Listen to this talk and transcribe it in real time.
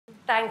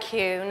Thank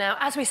you. Now,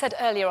 as we said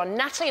earlier on,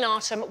 Natalie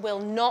Artem will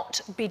not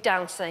be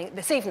dancing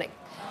this evening.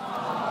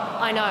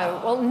 I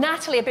know. Well,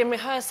 Natalie had been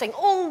rehearsing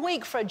all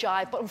week for a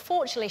jive, but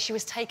unfortunately she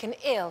was taken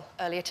ill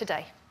earlier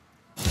today.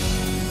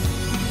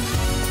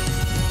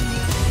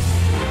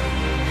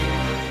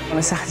 On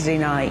a Saturday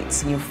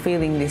night, you're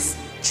feeling this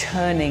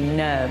churning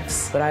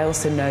nerves, but I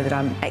also know that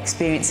I'm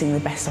experiencing the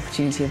best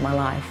opportunity of my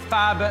life.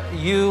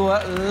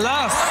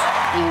 Fabulous!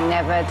 You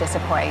never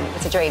disappoint.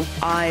 It's a dream.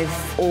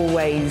 I've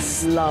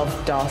always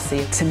loved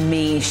Darcy. To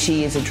me,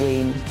 she is a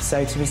dream.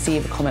 So to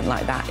receive a comment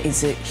like that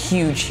is a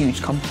huge,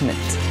 huge compliment.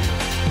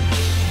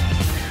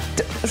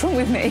 What's wrong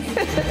with me?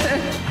 10!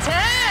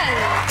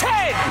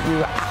 10! We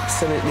were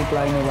absolutely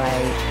blown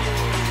away.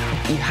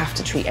 You have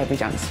to treat every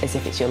dance as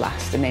if it's your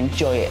last and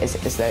enjoy it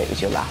as though it was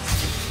your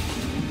last.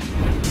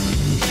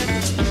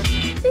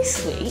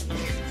 This week,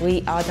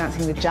 we are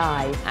dancing the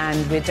jive,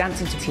 and we're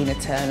dancing to Tina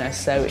Turner,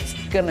 so it's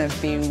gonna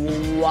be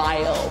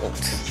wild.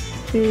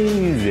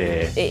 Easy.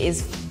 It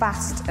is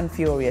fast and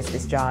furious,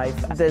 this jive.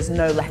 There's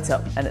no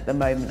let-up, and at the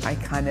moment, I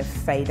kind of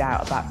fade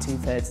out about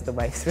 2/3 of the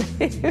way through.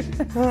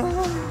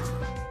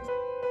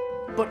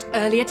 But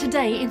earlier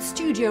today, in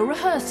studio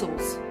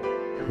rehearsals,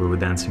 We were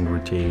dancing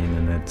routine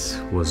and it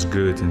was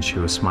good and she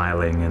was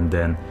smiling, and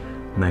then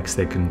next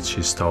second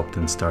she stopped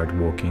and started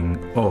walking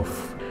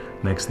off.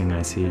 Next thing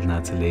I see,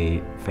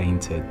 Natalie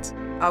fainted.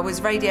 I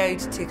was radioed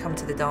to come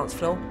to the dance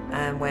floor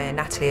where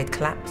Natalie had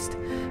collapsed.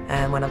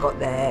 When I got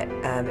there,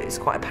 it was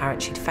quite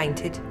apparent she'd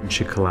fainted.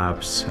 She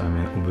collapsed. I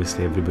mean,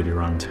 obviously everybody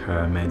around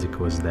her, medic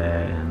was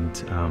there,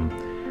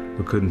 and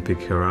we couldn't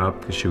pick her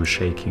up because she was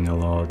shaking a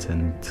lot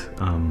and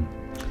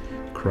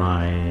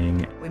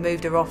crying. We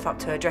moved her off up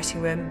to her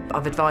dressing room.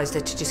 I've advised her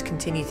to just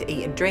continue to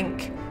eat and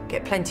drink,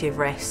 get plenty of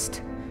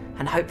rest,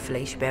 and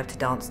hopefully she'll be able to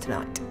dance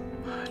tonight.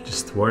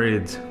 Just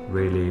worried,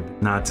 really.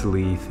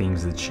 Natalie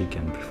thinks that she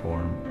can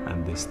perform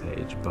at this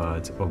stage,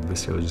 but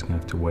obviously we're just gonna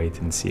have to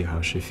wait and see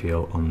how she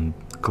feels on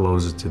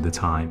closer to the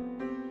time.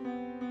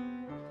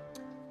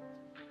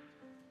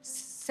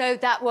 So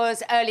that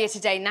was earlier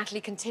today. Natalie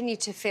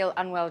continued to feel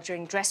unwell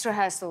during dress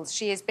rehearsals.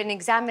 She has been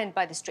examined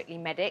by the Strictly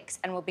medics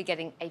and will be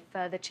getting a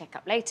further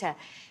checkup later.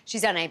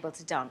 She's unable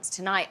to dance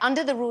tonight.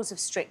 Under the rules of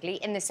Strictly,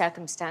 in this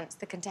circumstance,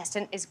 the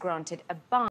contestant is granted a bond.